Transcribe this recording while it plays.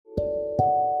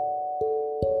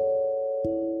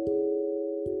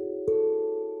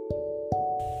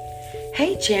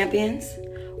Hey champions,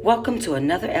 welcome to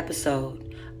another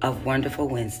episode of Wonderful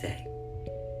Wednesday.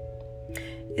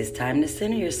 It's time to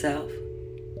center yourself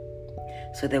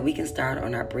so that we can start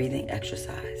on our breathing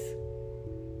exercise.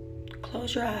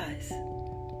 Close your eyes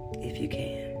if you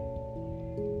can.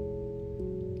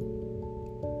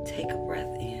 Take a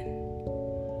breath in.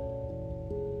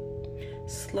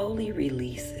 Slowly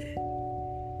release it.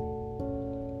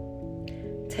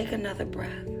 Take another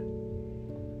breath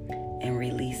and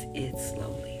release it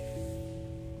slowly.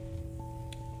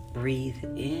 Breathe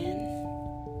in,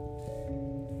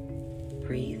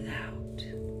 breathe out.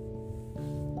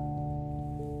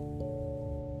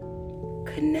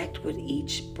 Connect with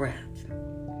each breath.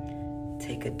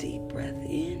 Take a deep breath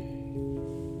in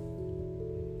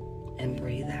and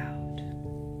breathe out.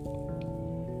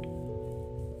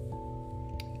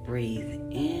 Breathe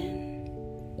in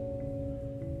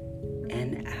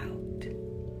and out.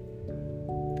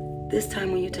 This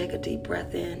time when you take a deep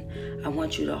breath in, I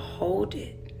want you to hold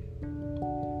it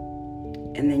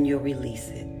and then you'll release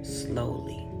it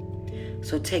slowly.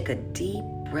 So take a deep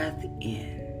breath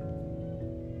in.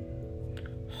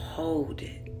 Hold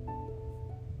it.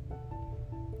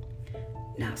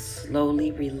 Now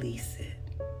slowly release it.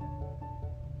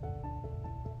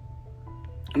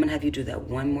 I'm going to have you do that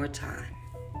one more time.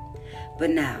 But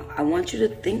now I want you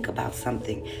to think about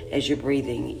something as you're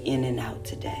breathing in and out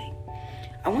today.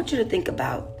 I want you to think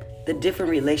about the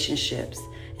different relationships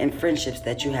and friendships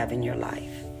that you have in your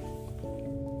life.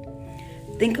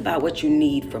 Think about what you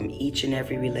need from each and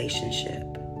every relationship.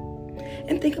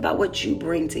 And think about what you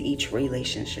bring to each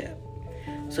relationship.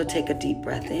 So take a deep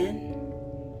breath in.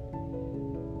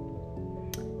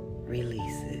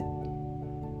 Release it.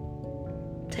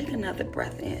 Take another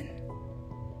breath in.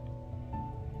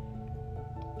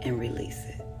 And release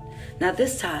it. Now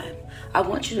this time, I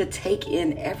want you to take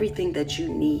in everything that you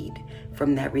need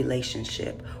from that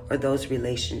relationship or those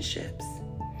relationships.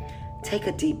 Take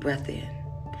a deep breath in.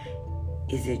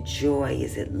 Is it joy?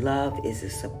 Is it love? Is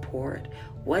it support?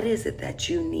 What is it that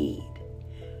you need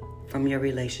from your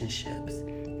relationships?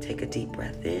 Take a deep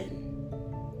breath in.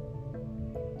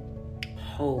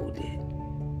 Hold it.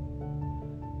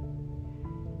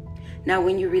 Now,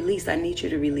 when you release, I need you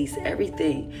to release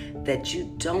everything that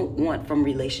you don't want from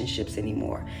relationships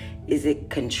anymore. Is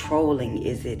it controlling?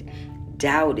 Is it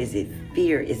doubt? Is it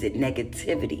fear? Is it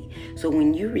negativity? So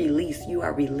when you release, you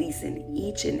are releasing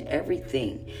each and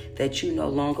everything that you no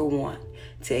longer want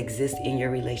to exist in your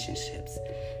relationships.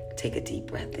 Take a deep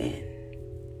breath in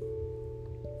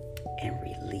and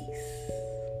release.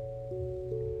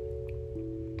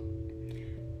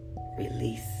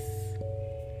 Release,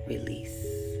 release.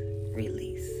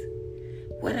 Release.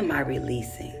 What am I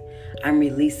releasing? I'm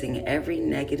releasing every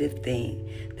negative thing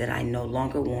that I no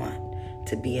longer want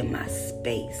to be in my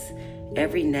space.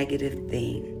 Every negative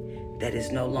thing that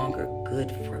is no longer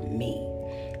good for me.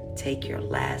 Take your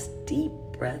last deep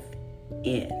breath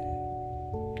in.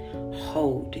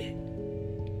 Hold it.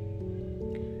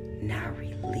 Now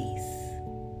release.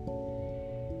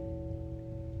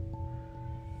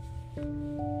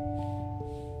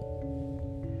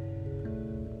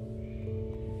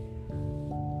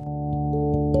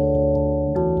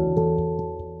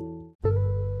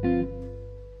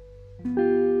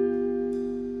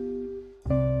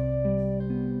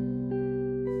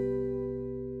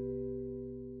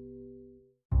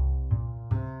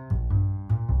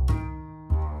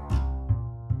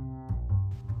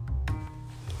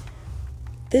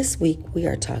 This week, we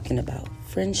are talking about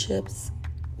friendships,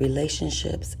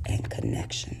 relationships, and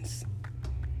connections.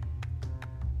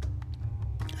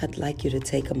 I'd like you to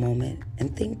take a moment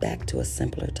and think back to a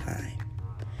simpler time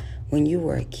when you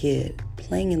were a kid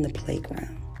playing in the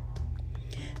playground.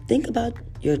 Think about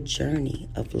your journey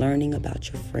of learning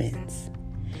about your friends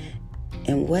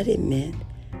and what it meant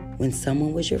when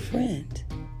someone was your friend.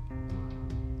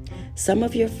 Some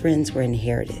of your friends were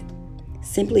inherited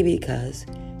simply because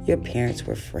your parents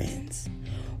were friends,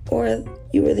 or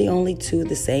you were the only two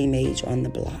the same age on the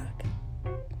block.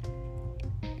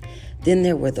 Then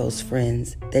there were those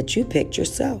friends that you picked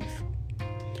yourself,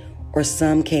 or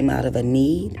some came out of a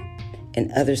need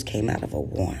and others came out of a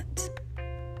want.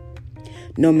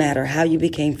 No matter how you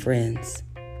became friends,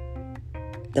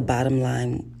 the bottom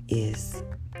line is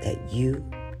that you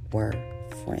were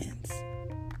friends.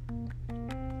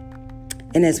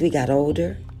 And as we got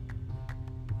older,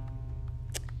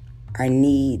 our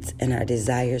needs and our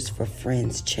desires for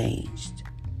friends changed.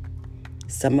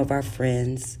 Some of our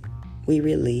friends we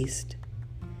released,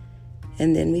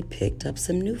 and then we picked up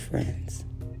some new friends.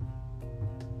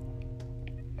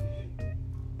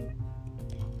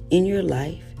 In your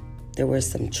life, there were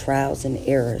some trials and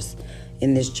errors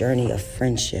in this journey of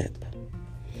friendship.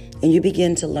 And you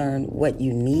begin to learn what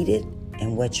you needed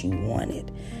and what you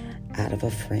wanted out of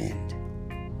a friend.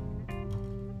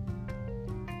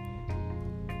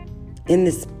 In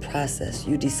this process,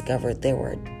 you discovered there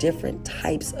were different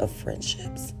types of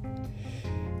friendships.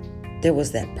 There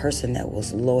was that person that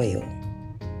was loyal,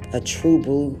 a true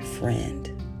blue friend.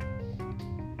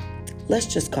 Let's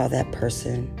just call that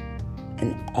person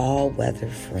an all-weather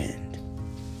friend.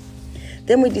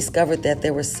 Then we discovered that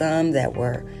there were some that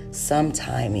were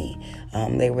sometimey.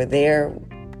 They were there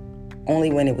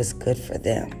only when it was good for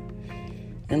them.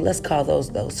 And let's call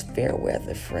those fair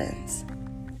weather friends.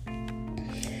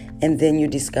 And then you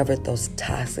discovered those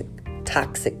toxic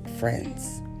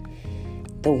friends.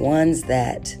 The ones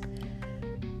that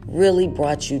really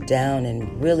brought you down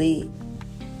and really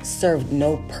served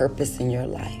no purpose in your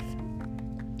life.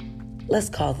 Let's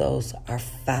call those our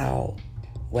foul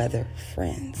weather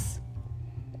friends.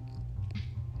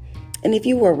 And if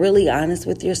you were really honest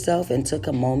with yourself and took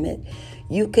a moment,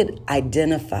 you could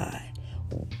identify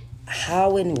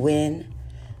how and when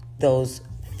those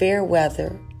fair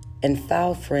weather and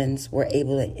foul friends were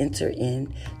able to enter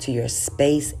into your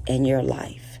space and your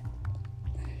life.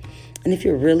 And if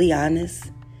you're really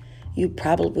honest, you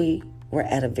probably were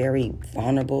at a very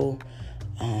vulnerable,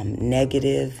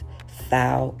 negative,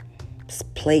 foul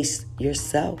place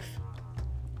yourself.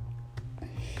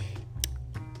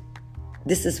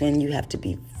 This is when you have to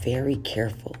be very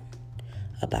careful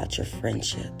about your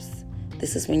friendships.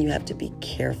 This is when you have to be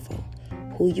careful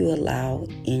who you allow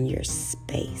in your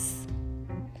space.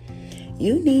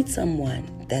 You need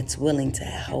someone that's willing to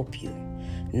help you,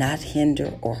 not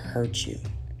hinder or hurt you.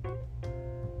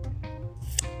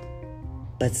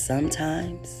 But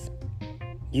sometimes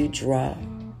you draw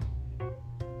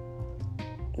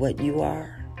what you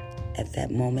are at that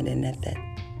moment and at that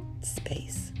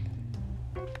space.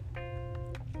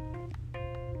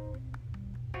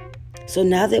 So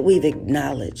now that we've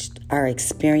acknowledged our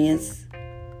experience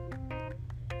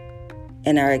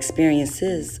and our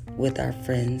experiences with our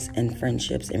friends and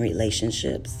friendships and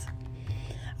relationships,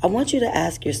 I want you to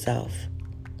ask yourself,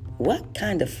 what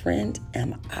kind of friend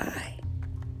am I?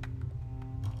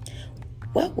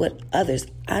 What would others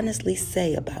honestly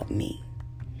say about me?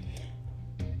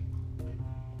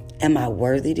 Am I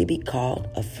worthy to be called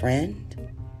a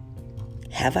friend?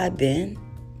 Have I been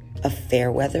a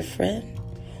fair weather friend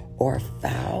or a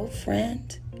foul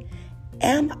friend?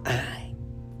 Am I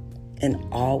an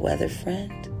all-weather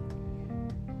friend?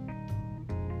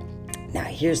 Now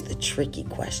here's the tricky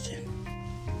question.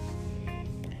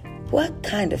 What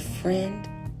kind of friend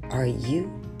are you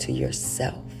to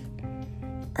yourself?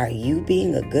 Are you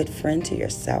being a good friend to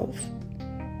yourself?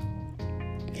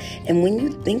 And when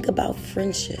you think about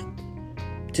friendship,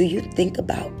 do you think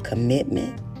about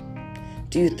commitment?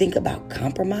 Do you think about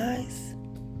compromise?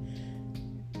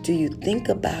 Do you think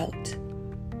about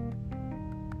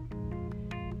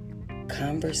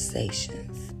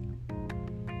conversations?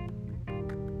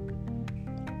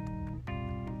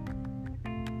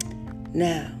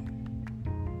 Now,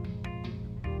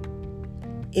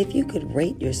 if you could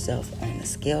rate yourself on a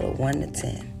scale of 1 to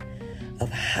 10 of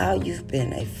how you've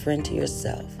been a friend to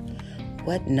yourself,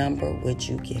 what number would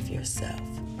you give yourself?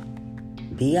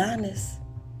 Be honest.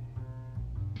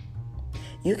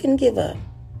 You can give a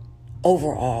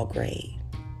overall grade.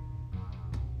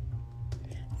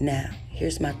 Now,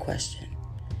 here's my question.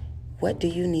 What do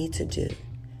you need to do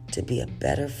to be a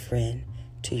better friend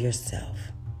to yourself?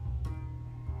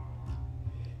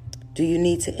 Do you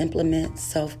need to implement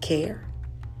self-care?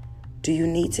 Do you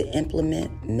need to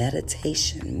implement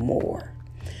meditation more?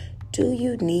 Do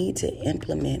you need to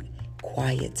implement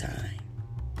quiet time?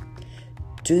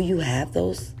 Do you have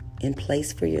those in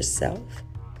place for yourself?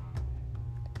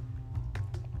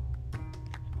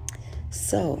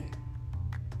 So,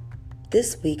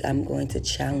 this week I'm going to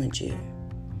challenge you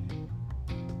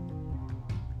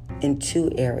in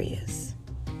 2 areas.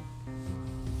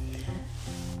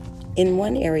 In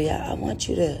one area, I want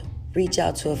you to reach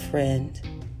out to a friend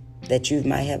that you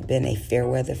might have been a fair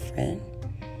weather friend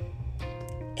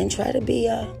and try to be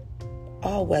a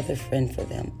all-weather friend for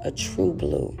them, a true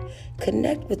blue.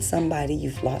 Connect with somebody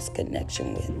you've lost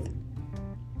connection with.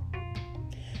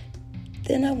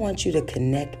 Then I want you to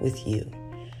connect with you.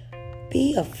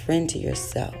 Be a friend to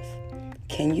yourself.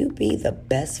 Can you be the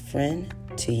best friend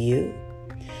to you?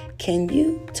 Can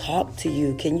you talk to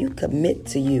you? Can you commit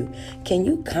to you? Can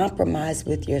you compromise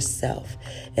with yourself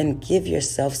and give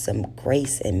yourself some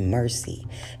grace and mercy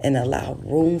and allow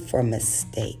room for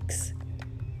mistakes?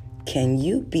 Can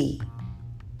you be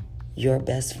your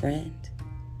best friend?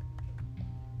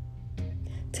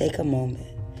 Take a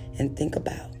moment and think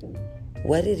about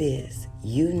what it is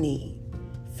you need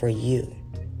for you.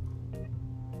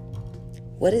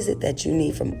 What is it that you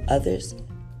need from others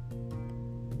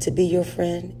to be your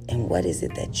friend? And what is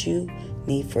it that you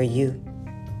need for you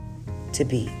to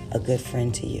be a good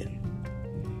friend to you?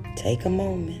 Take a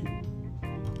moment.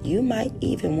 You might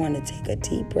even want to take a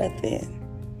deep breath in.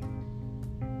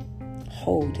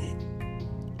 Hold it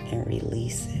and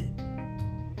release it.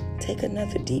 Take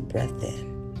another deep breath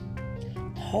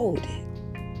in. Hold it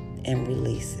and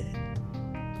release it.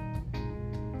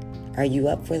 Are you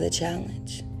up for the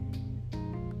challenge?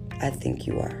 I think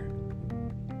you are.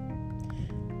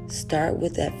 Start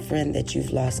with that friend that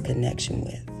you've lost connection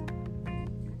with.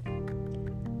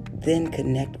 Then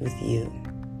connect with you.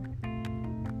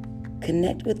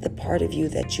 Connect with the part of you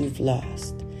that you've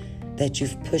lost, that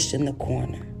you've pushed in the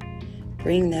corner.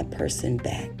 Bring that person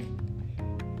back.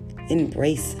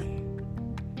 Embrace them.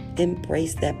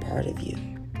 Embrace that part of you.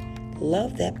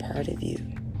 Love that part of you.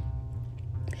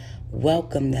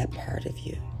 Welcome that part of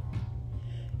you.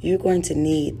 You're going to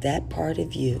need that part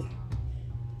of you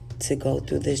to go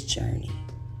through this journey.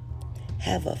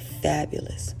 Have a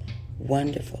fabulous,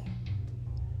 wonderful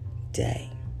day.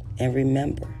 And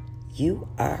remember, you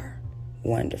are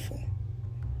wonderful.